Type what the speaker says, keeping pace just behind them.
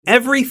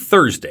every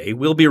Thursday,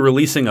 we'll be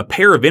releasing a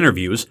pair of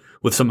interviews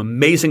with some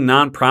amazing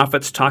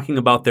nonprofits talking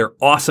about their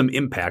awesome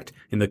impact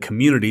in the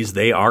communities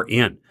they are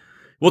in.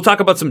 We'll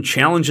talk about some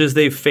challenges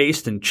they've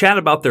faced and chat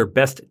about their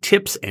best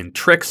tips and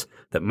tricks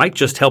that might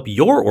just help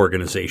your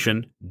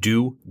organization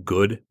do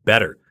good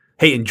better.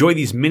 Hey, enjoy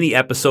these mini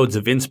episodes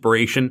of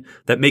inspiration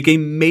that make a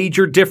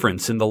major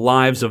difference in the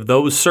lives of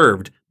those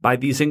served by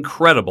these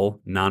incredible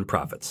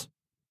nonprofits.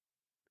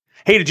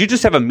 Hey, did you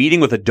just have a meeting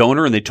with a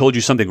donor and they told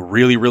you something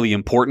really, really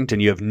important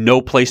and you have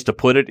no place to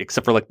put it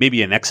except for like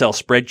maybe an Excel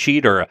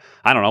spreadsheet or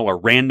a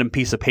random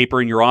piece of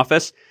paper in your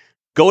office?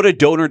 Go to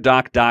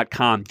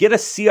DonorDoc.com. Get a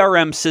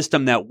CRM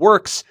system that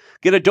works.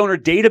 Get a donor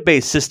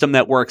database system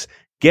that works.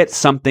 Get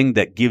something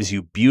that gives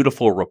you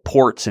beautiful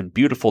reports and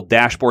beautiful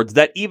dashboards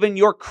that even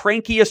your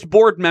crankiest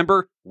board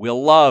member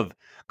will love.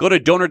 Go to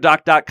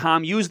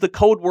DonorDoc.com. Use the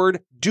code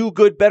word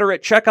DoGoodBetter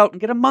at checkout and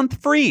get a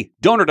month free.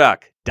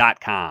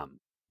 DonorDoc.com.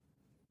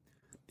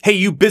 Hey,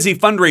 you busy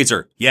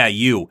fundraiser. Yeah,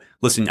 you.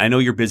 Listen, I know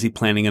you're busy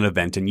planning an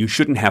event and you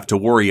shouldn't have to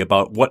worry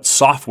about what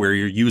software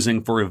you're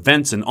using for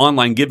events and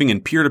online giving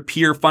and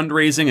peer-to-peer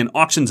fundraising and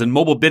auctions and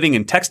mobile bidding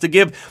and text to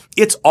give.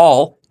 It's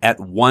all at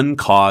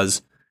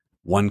OneCause.com.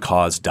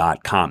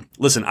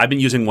 Listen, I've been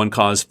using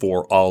OneCause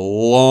for a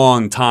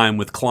long time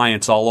with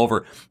clients all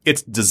over.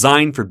 It's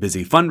designed for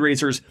busy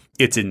fundraisers.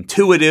 It's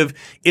intuitive.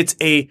 It's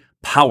a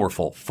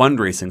powerful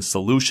fundraising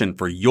solution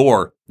for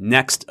your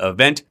next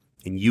event.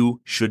 And you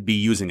should be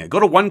using it.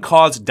 Go to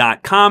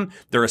OneCause.com.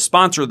 They're a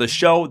sponsor of the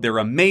show. They're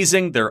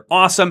amazing. They're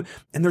awesome.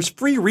 And there's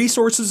free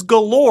resources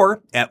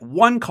galore at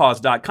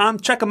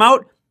OneCause.com. Check them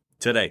out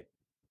today.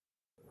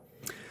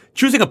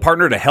 Choosing a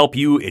partner to help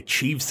you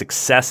achieve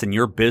success in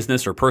your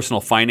business or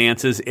personal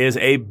finances is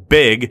a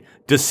big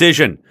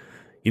decision.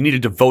 You need a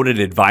devoted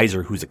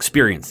advisor who's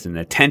experienced and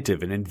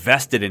attentive and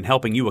invested in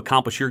helping you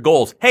accomplish your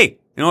goals. Hey,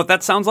 you know what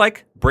that sounds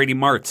like? Brady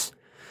Martz.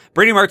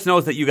 Brady Martz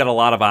knows that you got a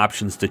lot of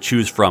options to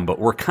choose from, but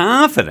we're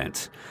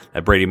confident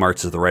that Brady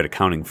Martz is the right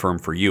accounting firm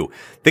for you.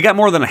 They got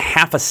more than a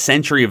half a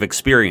century of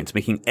experience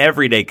making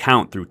every day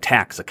count through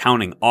tax,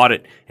 accounting,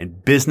 audit,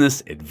 and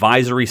business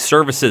advisory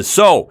services.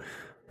 So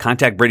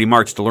contact Brady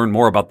Martz to learn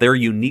more about their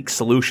unique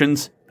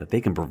solutions that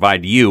they can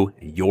provide you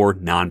and your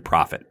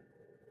nonprofit.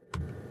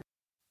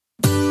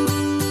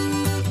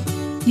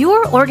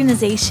 Your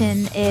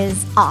organization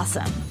is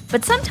awesome,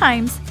 but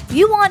sometimes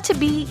you want to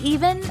be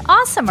even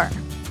awesomer.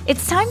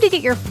 It's time to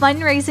get your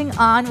fundraising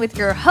on with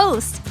your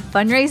host,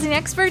 fundraising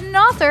expert and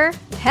author,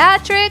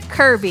 Patrick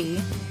Kirby.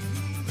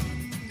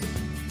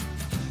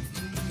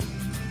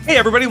 Hey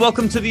everybody,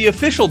 welcome to the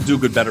official Do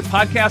Good Better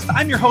podcast.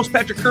 I'm your host,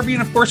 Patrick Kirby,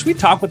 and of course we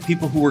talk with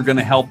people who are going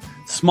to help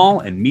small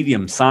and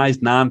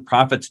medium-sized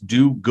nonprofits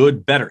do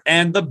good better.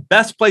 And the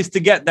best place to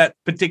get that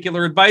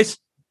particular advice,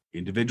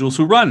 individuals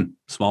who run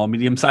small and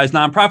medium-sized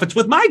nonprofits.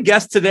 With my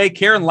guest today,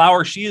 Karen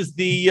Lauer. She is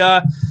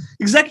the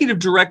Executive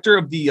Director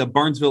of the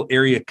Barnesville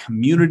Area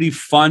Community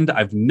Fund.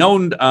 I've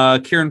known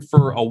Karen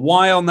for a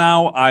while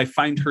now. I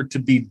find her to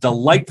be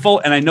delightful,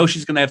 and I know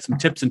she's going to have some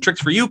tips and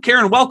tricks for you.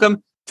 Karen,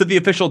 welcome to the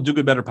official Do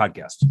Good Better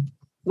podcast.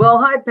 Well,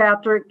 hi,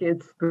 Patrick.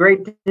 It's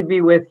great to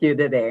be with you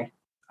today.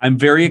 I'm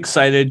very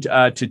excited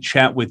to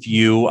chat with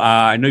you.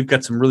 I know you've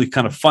got some really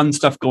kind of fun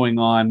stuff going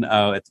on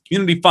at the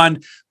Community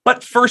Fund.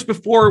 But first,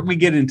 before we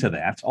get into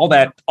that, all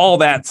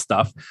that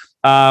stuff,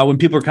 when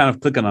people are kind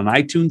of clicking on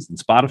iTunes and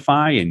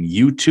Spotify and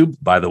YouTube,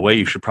 by the way,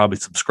 you should probably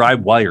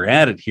subscribe while you're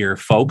at it here,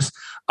 folks.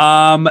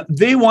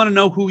 They want to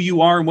know who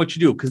you are and what you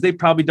do because they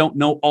probably don't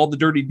know all the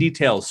dirty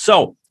details.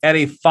 So at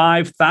a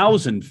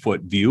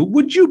 5,000-foot view,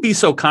 would you be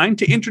so kind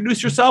to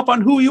introduce yourself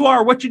on who you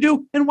are, what you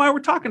do, and why we're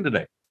talking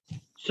today?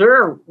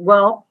 Sure.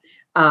 Well,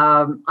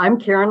 I'm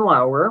Karen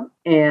Lauer,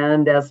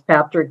 and as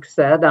Patrick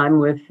said, I'm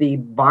with the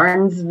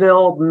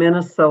Barnesville,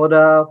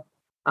 Minnesota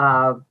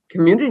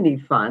Community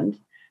Fund,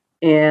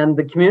 and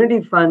the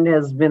Community Fund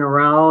has been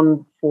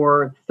around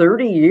for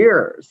 30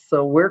 years,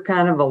 so we're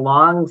kind of a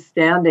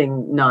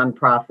long-standing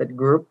nonprofit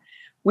group.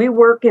 We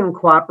work in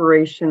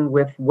cooperation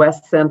with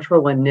West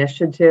Central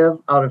Initiative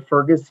out of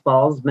Fergus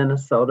Falls,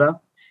 Minnesota,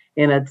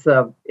 and it's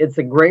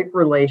a great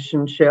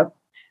relationship.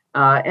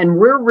 And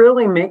we're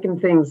really making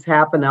things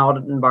happen out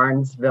in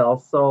Barnesville.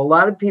 So a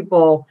lot of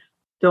people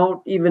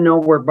don't even know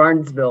where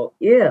Barnesville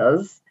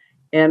is.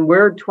 And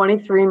we're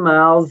 23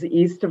 miles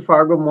east of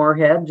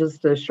Fargo-Moorhead,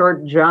 just a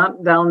short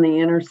jaunt down the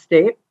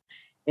interstate.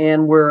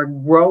 And we're a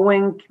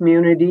growing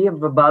community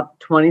of about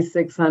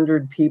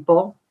 2,600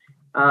 people.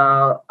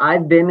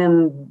 I've been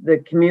in the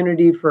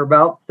community for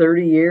about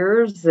 30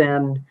 years.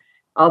 And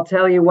I'll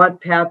tell you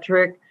what,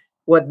 Patrick,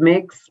 what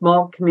makes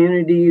small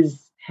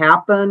communities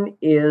happen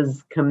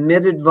is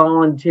committed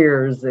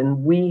volunteers,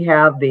 and we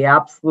have the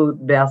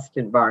absolute best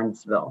in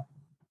Barnesville.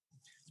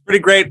 It's pretty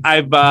great.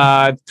 I've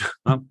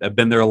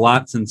been there a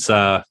lot since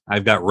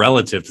I've got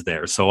relatives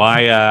there, so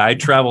I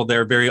travel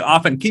there very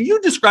often. Can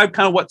you describe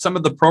kind of what some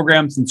of the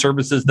programs and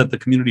services that the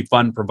Community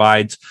Fund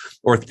provides,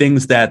 or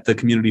things that the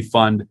Community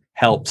Fund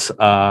helps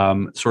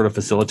sort of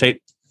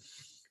facilitate?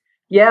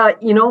 Yeah,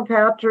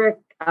 Patrick,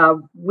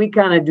 we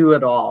kind of do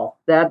it all.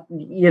 That,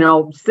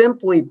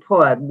 simply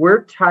put,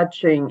 we're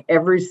touching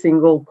every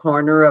single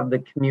corner of the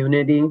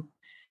community.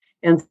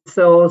 And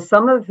so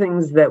some of the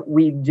things that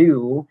we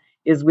do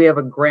is we have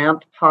a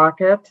grant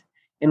pocket,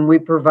 and we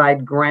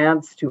provide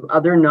grants to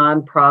other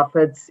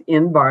nonprofits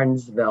in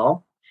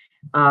Barnesville.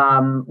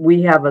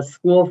 We have a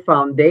school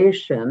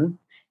foundation,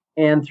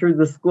 and through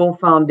the school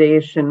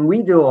foundation,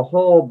 we do a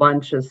whole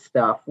bunch of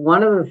stuff.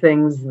 One of the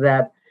things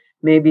that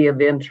may be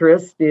of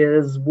interest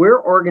is we're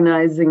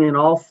organizing an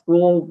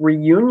all-school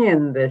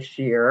reunion this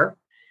year.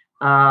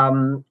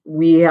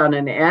 We, on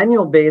an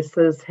annual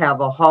basis,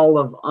 have a Hall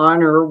of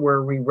Honor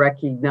where we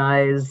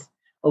recognize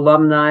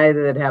alumni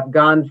that have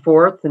gone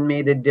forth and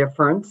made a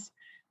difference.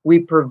 We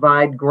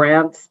provide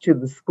grants to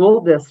the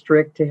school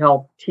district to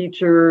help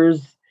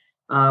teachers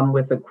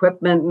with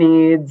equipment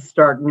needs,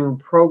 start new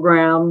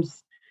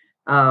programs.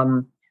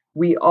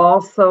 We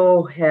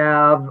also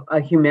have a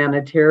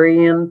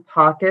humanitarian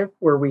pocket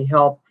where we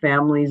help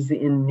families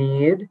in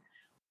need.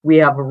 We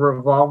have a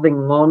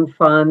revolving loan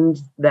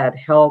fund that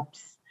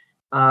helps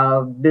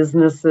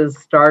businesses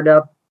start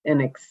up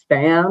and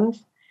expand.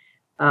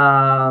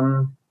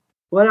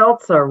 What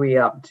else are we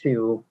up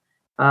to?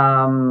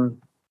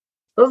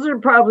 Those are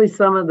probably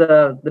some of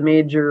the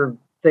major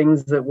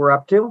things that we're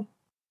up to.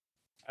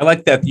 I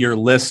like that your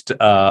list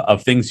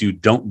of things you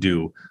don't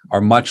do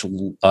are much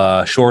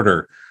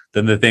shorter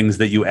than the things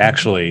that you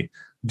actually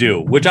do,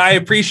 which I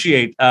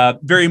appreciate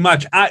very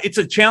much. It's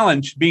a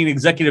challenge being an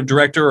executive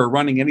director or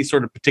running any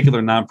sort of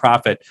particular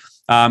nonprofit,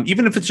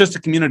 even if it's just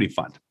a community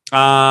fund.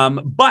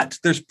 But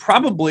there's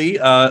probably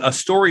a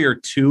story or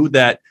two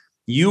that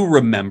you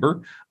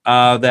remember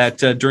that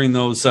during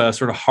those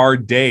sort of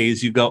hard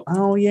days, you go,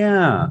 oh,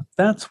 yeah,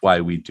 that's why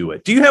we do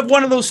it. Do you have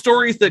one of those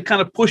stories that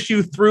kind of push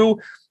you through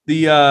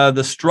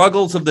the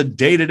struggles of the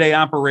day-to-day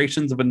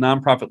operations of a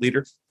nonprofit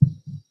leader?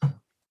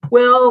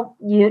 Well,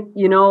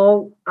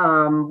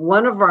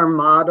 one of our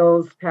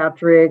mottos,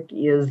 Patrick,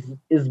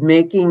 is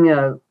making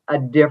a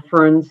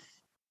difference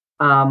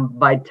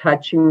by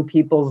touching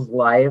people's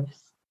lives.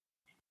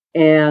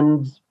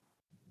 And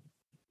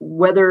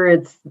whether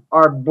it's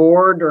our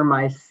board or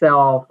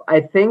myself,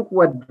 I think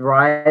what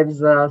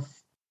drives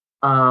us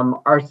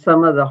are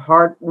some of the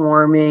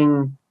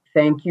heartwarming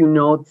thank you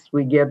notes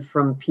we get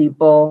from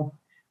people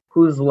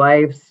whose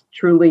lives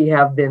truly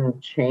have been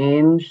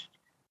changed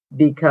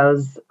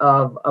because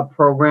of a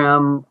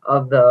program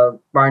of the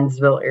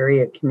Barnesville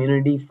Area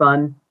Community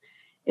Fund.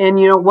 And,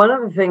 one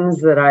of the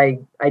things that I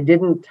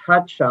didn't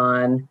touch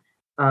on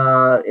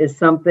is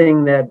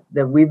something that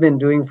we've been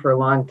doing for a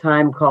long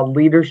time called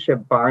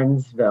Leadership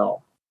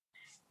Barnesville.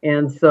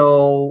 And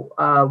so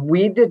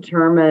we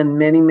determined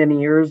many, many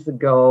years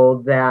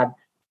ago that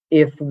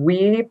if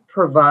we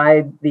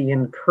provide the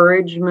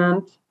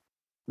encouragement,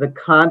 the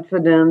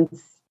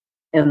confidence,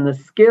 and the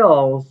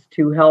skills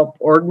to help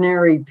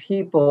ordinary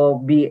people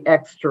be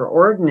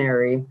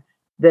extraordinary,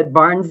 that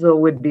Barnesville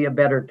would be a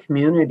better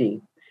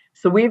community.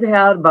 So we've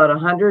had about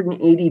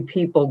 180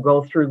 people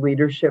go through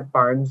Leadership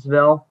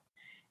Barnesville.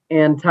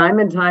 And time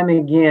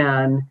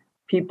again,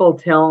 people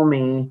tell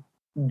me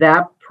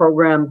that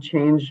program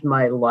changed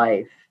my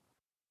life.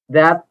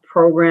 That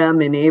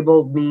program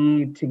enabled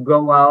me to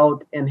go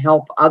out and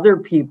help other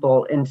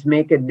people and to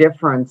make a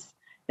difference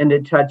and to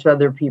touch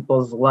other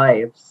people's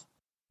lives.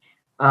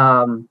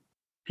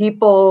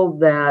 People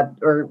that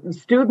or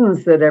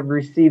students that have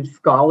received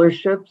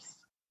scholarships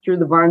through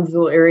the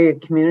Barnesville Area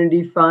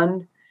Community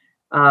Fund,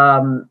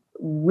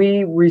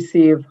 we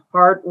receive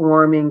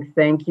heartwarming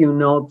thank you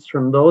notes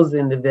from those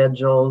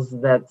individuals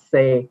that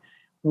say,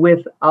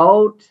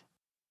 without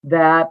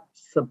that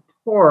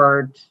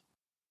support,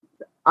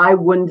 I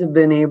wouldn't have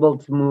been able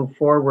to move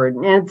forward.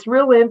 And it's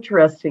real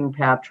interesting,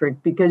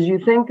 Patrick, because you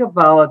think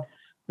about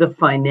the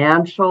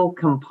financial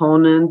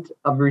component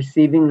of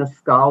receiving a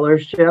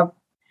scholarship.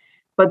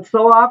 But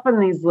so often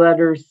these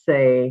letters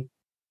say,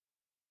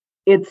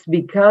 it's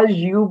because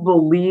you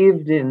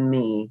believed in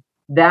me.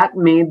 That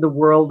made the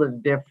world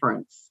of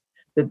difference.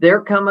 That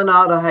they're coming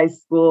out of high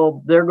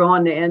school, they're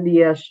going to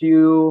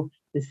NDSU,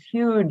 this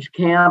huge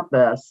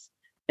campus,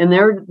 and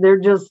they're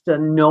just a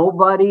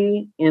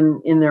nobody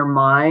in their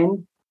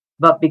mind.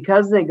 But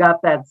because they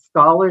got that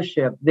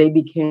scholarship, they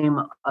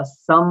became a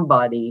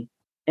somebody.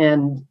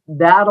 And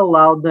that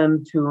allowed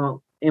them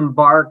to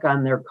embark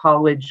on their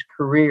college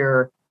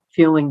career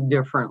feeling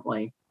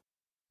differently.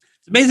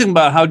 It's amazing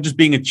about how just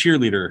being a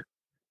cheerleader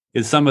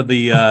is some of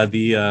the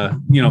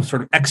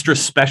sort of extra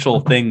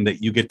special thing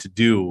that you get to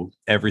do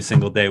every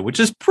single day, which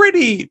is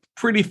pretty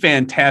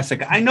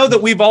fantastic. I know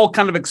that we've all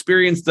kind of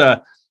experienced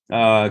a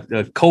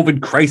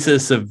COVID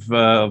crisis of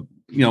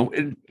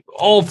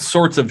all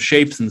sorts of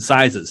shapes and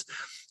sizes.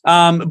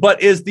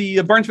 But is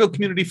the Barnesville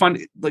Community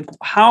Fund, like,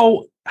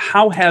 how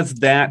has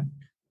that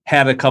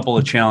had a couple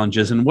of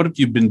challenges, and what have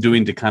you been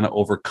doing to kind of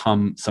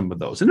overcome some of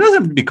those? And it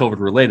doesn't have to be COVID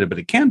related, but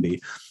it can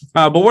be.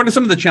 But what are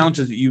some of the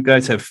challenges that you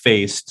guys have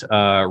faced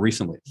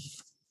recently?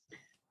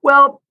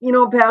 Well,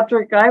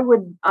 Patrick, I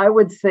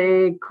would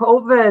say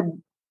COVID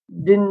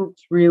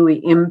didn't really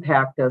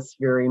impact us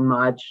very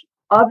much.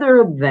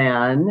 other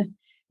than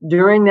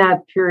during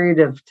that period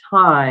of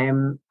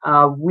time,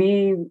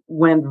 we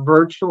went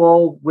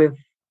virtual with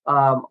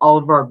all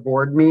of our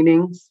board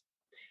meetings.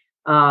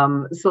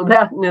 So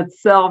that in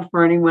itself,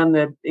 for anyone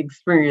that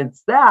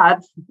experienced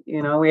that,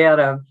 we had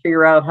to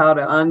figure out how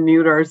to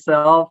unmute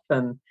ourselves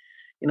and,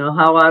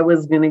 how I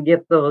was going to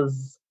get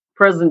those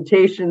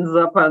presentations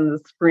up on the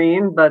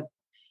screen. But,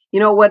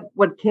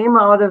 what came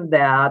out of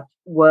that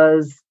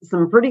was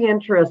some pretty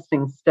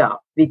interesting stuff,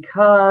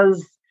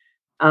 because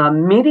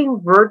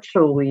meeting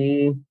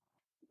virtually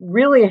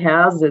really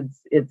has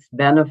its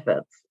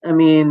benefits. I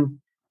mean,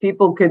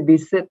 people could be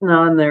sitting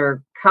on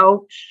their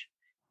couch,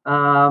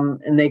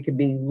 and they could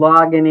be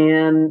logging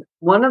in.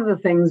 One of the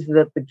things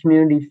that the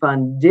community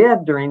fund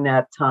did during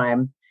that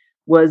time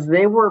was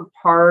they were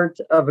part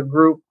of a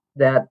group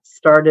that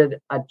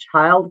started a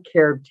child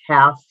care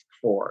task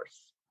force.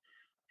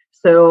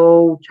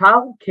 So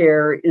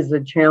childcare is a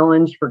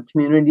challenge for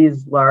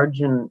communities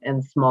large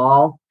and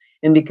small.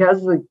 And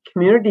because the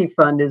community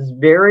fund is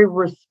very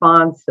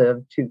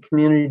responsive to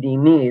community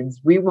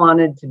needs, we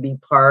wanted to be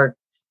part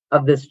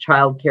of this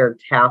childcare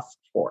task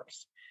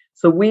force.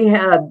 So we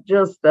had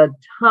just a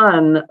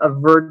ton of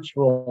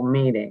virtual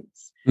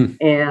meetings,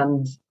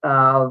 and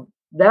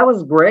that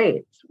was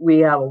great. We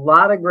had a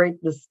lot of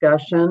great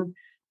discussion.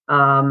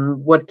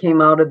 What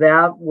came out of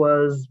that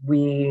was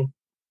we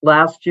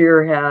last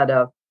year had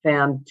a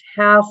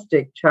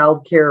fantastic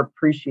child care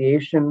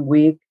appreciation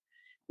week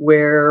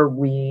where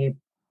we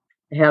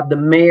had the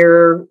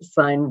mayor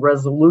sign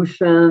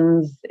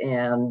resolutions,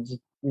 and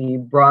we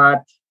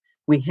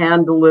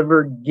hand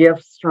delivered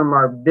gifts from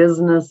our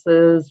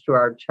businesses to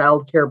our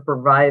child care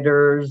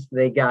providers.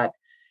 They got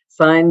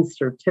signed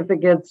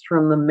certificates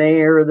from the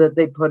mayor that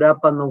they put up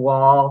on the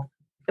wall.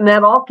 And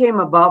that all came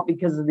about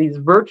because of these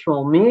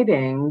virtual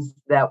meetings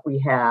that we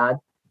had,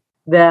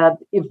 that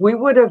if we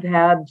would have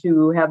had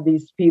to have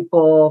these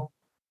people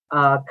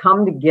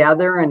come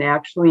together and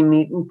actually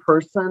meet in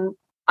person,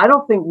 I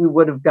don't think we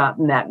would have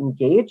gotten that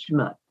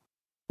engagement.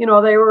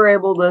 They were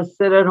able to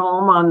sit at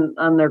home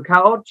on their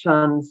couch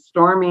on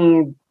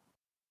stormy,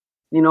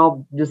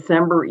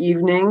 December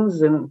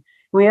evenings, and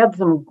we had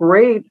some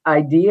great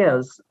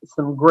ideas,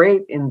 some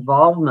great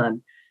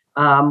involvement.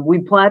 We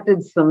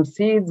planted some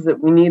seeds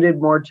that we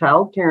needed more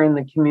childcare in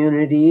the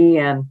community,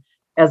 and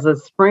as a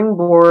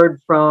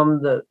springboard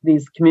from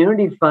these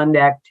community fund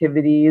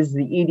activities,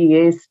 the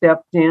EDA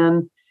stepped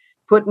in,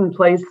 put in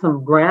place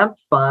some grant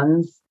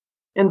funds.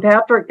 And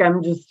Patrick,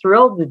 I'm just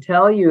thrilled to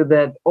tell you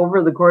that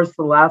over the course of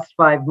the last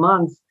 5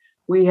 months,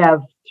 we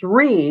have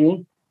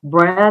 3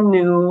 brand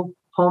new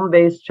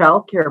home-based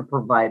childcare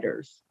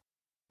providers.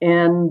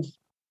 And,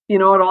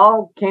 it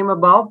all came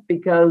about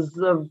because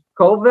of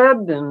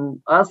COVID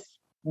and us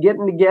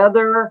getting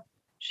together,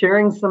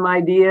 sharing some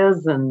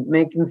ideas and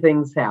making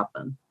things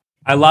happen.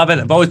 I love it.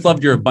 I've always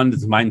loved your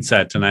abundance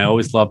mindset, and I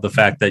always love the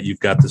fact that you've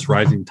got this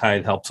rising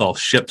tide helps all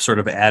ships sort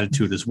of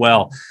attitude as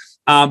well.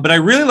 But I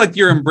really like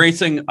your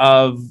embracing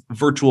of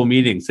virtual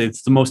meetings.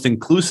 It's the most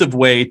inclusive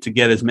way to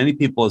get as many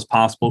people as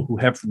possible who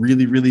have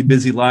really, really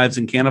busy lives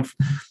and can't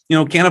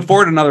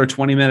afford another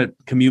 20-minute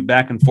commute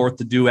back and forth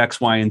to do X,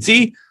 Y, and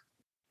Z.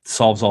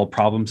 Solves all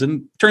problems.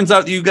 And turns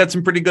out you've got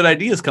some pretty good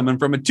ideas coming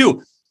from it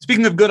too.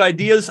 Speaking of good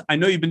ideas, I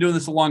know you've been doing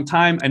this a long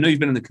time. I know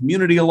you've been in the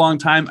community a long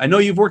time. I know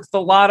you've worked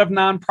with a lot of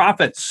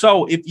nonprofits.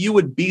 So if you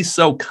would be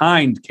so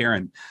kind,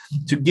 Karen,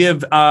 to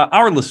give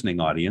our listening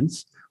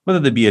audience, whether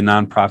they be a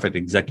nonprofit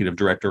executive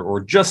director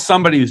or just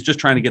somebody who's just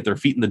trying to get their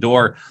feet in the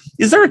door,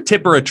 is there a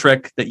tip or a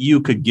trick that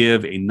you could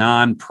give a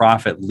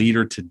nonprofit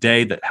leader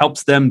today that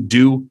helps them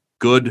do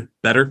good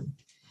better?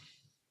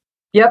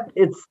 Yep,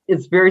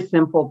 it's very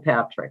simple,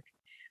 Patrick.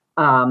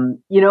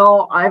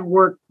 I've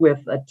worked with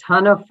a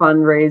ton of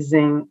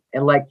fundraising,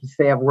 and like you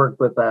say, I've worked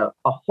with a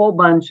whole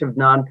bunch of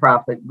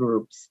nonprofit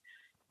groups.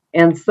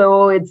 And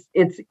so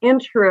it's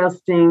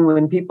interesting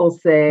when people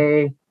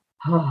say,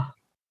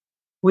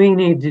 we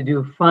need to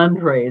do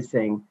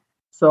fundraising.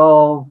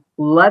 So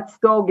let's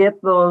go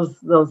get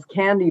those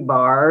candy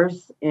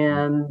bars.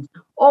 And,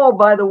 oh,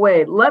 by the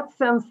way, let's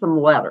send some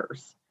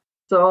letters.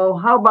 So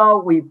how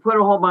about we put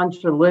a whole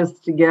bunch of lists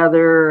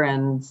together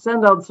and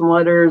send out some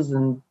letters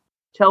and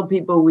tell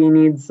people we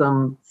need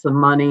some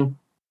money.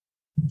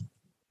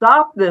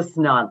 Stop this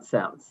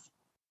nonsense.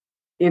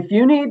 If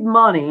you need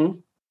money,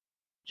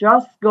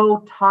 just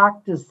go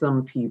talk to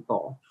some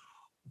people.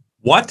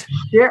 What?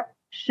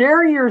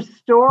 Share your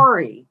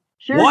story.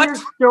 Share your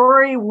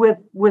story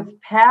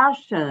with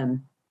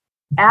passion.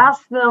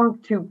 Ask them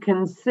to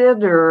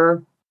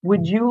consider,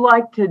 would you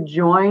like to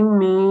join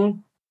me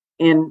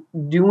in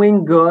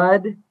doing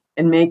good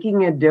and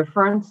making a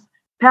difference?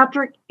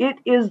 Patrick, it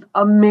is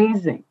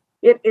amazing.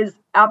 It is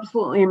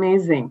absolutely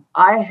amazing.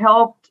 I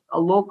helped a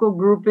local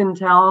group in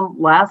town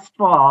last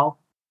fall.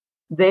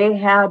 They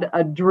had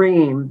a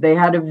dream, they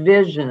had a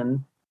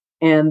vision,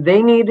 and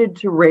they needed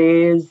to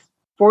raise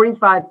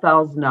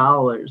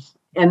 $45,000.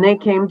 And they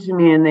came to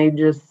me and they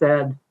just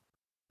said,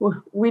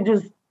 we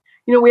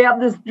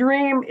have this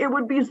dream. It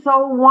would be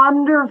so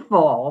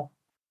wonderful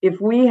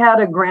if we had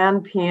a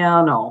grand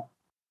piano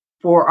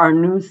for our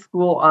new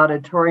school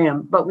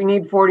auditorium, but we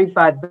need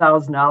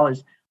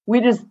 $45,000.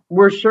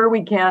 We're sure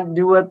we can't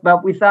do it,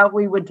 but we thought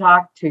we would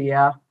talk to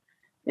you,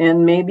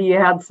 and maybe you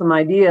had some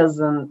ideas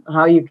on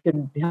how you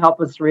could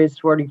help us raise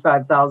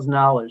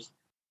 $45,000.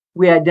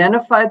 We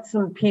identified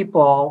some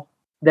people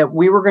that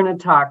we were going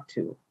to talk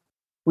to.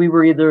 We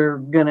were either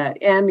going to,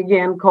 and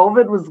again,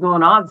 COVID was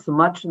going on, so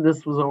much of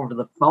this was over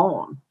the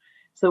phone.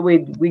 So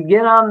we'd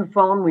get on the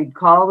phone, we'd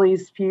call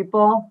these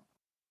people.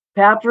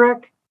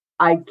 Patrick,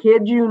 I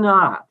kid you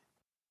not,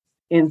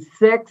 in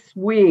 6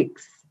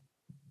 weeks,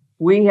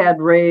 we had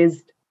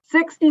raised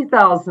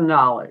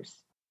 $60,000.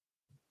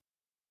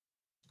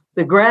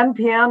 The grand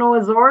piano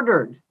is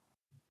ordered.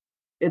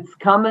 It's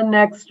coming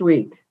next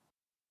week.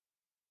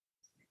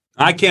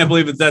 I can't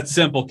believe it's that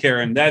simple,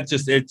 Karen.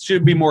 It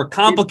should be more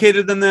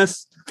complicated than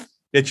this.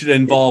 It should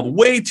involve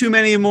way too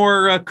many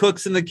more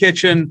cooks in the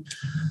kitchen.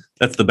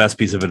 That's the best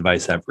piece of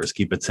advice ever, is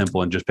keep it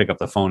simple and just pick up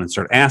the phone and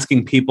start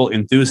asking people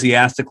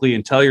enthusiastically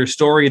and tell your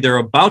story. They're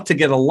about to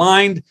get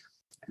aligned,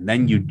 and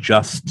then you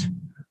just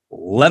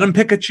let them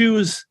pick a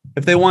choose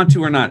if they want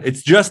to or not.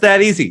 It's just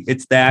that easy.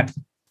 It's that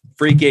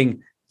freaking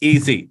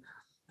easy.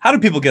 How do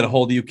people get a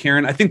hold of you,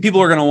 Karen? I think people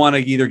are going to want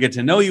to either get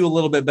to know you a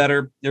little bit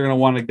better. They're going to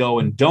want to go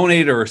and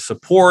donate or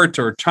support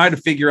or try to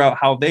figure out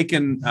how they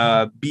can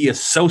be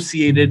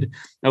associated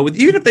with,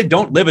 even if they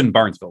don't live in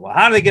Barnesville. Well,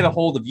 how do they get a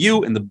hold of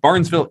you and the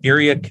Barnesville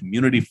Area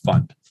Community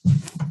Fund?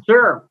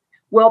 Sure.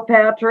 Well,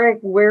 Patrick,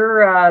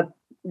 we're on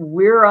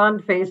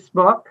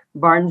Facebook,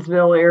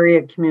 Barnesville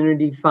Area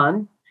Community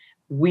Fund.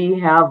 We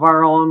have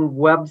our own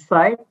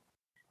website,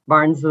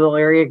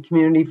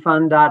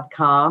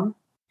 barnesvilleareacommunityfund.com.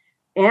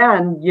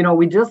 And,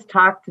 we just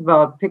talked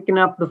about picking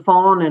up the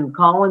phone and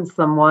calling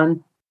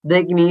someone.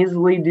 They can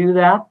easily do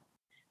that.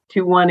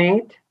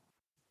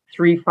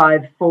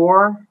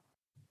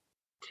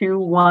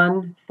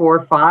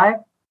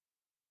 218-354-2145.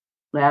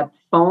 That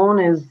phone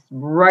is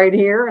right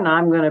here, and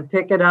I'm going to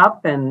pick it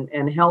up and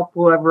help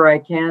whoever I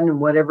can in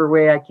whatever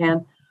way I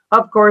can.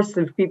 Of course,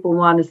 if people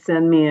want to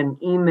send me an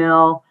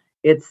email,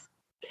 it's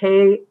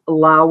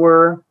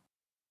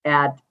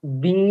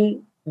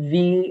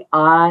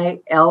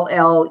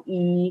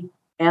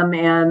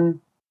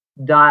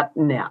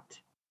KLauer@VILLEMN.net.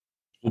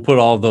 We'll put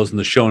all of those in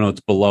the show notes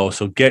below.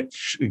 So get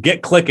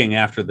clicking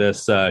after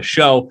this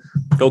show.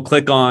 Go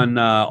click on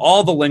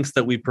all the links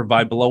that we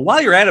provide below.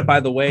 While you're at it, by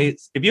the way,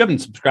 if you haven't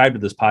subscribed to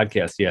this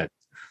podcast yet,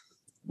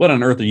 what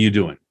on earth are you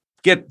doing?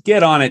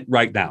 Get on it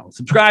right now.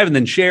 Subscribe and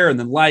then share and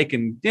then like.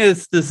 And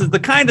this is the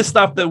kind of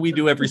stuff that we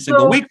do every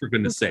single week, for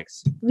goodness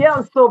sakes.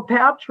 Yeah. So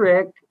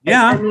Patrick,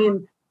 yeah. I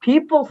mean,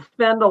 people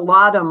spend a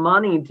lot of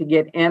money to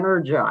get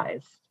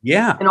energized.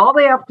 Yeah. And all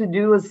they have to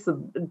do is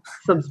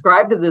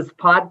subscribe to this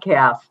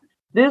podcast.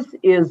 This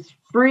is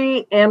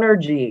free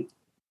energy.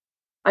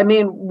 I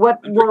mean,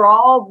 we're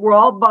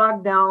all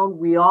bogged down.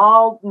 We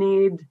all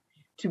need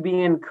to be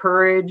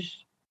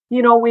encouraged.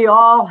 We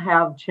all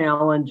have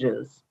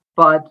challenges,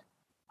 but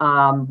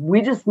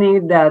we just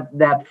need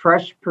that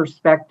fresh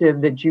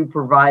perspective that you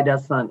provide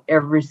us on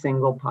every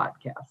single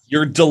podcast.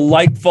 You're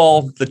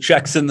delightful. The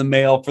check's in the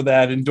mail for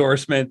that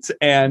endorsement.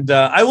 And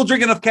I will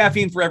drink enough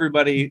caffeine for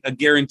everybody,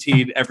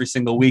 guaranteed every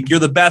single week. You're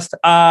the best.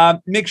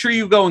 Make sure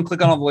you go and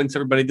click on all the links,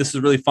 everybody. This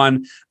is really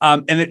fun.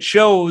 And it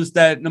shows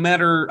that no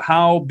matter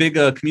how big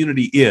a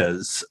community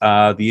is,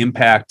 the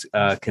impact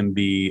can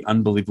be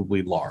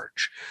unbelievably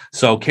large.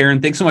 So,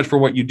 Karen, thanks so much for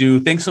what you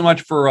do. Thanks so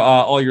much for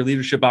all your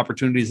leadership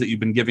opportunities that you've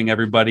been giving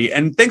everybody.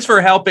 And thanks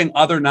for helping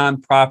other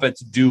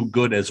nonprofits do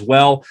good as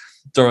well.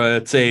 So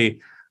it's a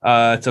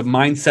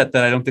mindset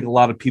that I don't think a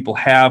lot of people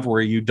have,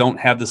 where you don't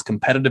have this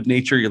competitive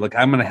nature. You're like,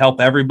 I'm going to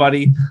help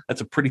everybody. That's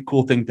a pretty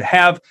cool thing to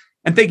have.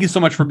 And thank you so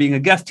much for being a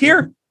guest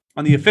here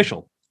on the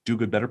official Do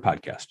Good Better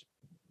podcast.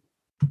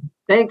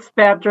 Thanks,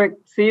 Patrick.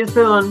 See you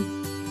soon.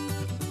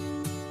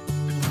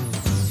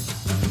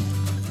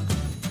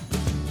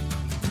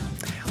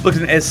 Look,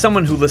 as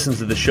someone who listens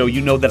to the show, you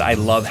know that I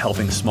love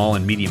helping small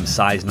and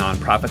medium-sized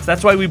nonprofits.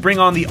 That's why we bring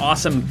on the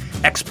awesome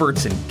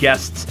experts and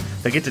guests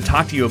that get to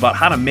talk to you about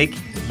how to make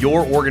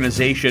your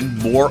organization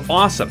more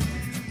awesome.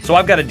 So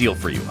I've got a deal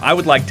for you. I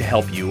would like to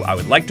help you. I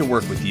would like to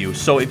work with you.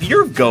 So if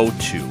you go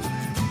to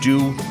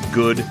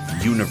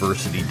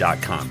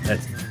dogooduniversity.com,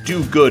 that's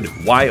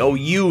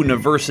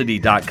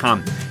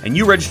dogood.university.com, and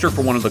you register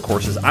for one of the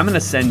courses, I'm going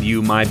to send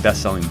you my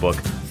best-selling book,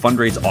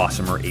 Fundraise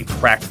Awesomer, a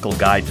practical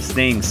guide to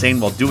staying sane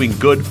while doing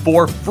good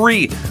for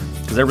free,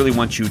 because I really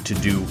want you to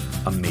do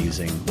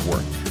amazing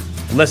work.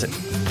 Listen,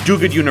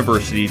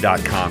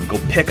 dogooduniversity.com. Go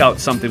pick out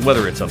something,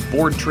 whether it's a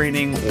board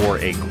training or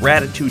a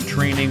gratitude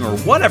training or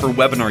whatever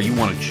webinar you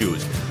want to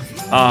choose.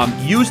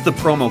 Use the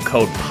promo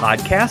code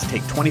podcast.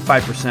 Take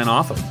 25%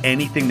 off of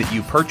anything that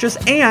you purchase,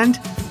 and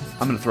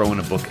I'm going to throw in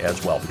a book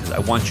as well, because I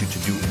want you to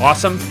do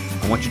awesome.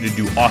 I want you to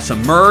do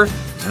awesomer,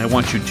 and I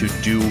want you to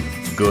do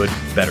good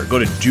better. Go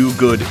to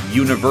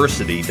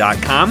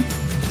dogooduniversity.com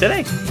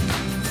today.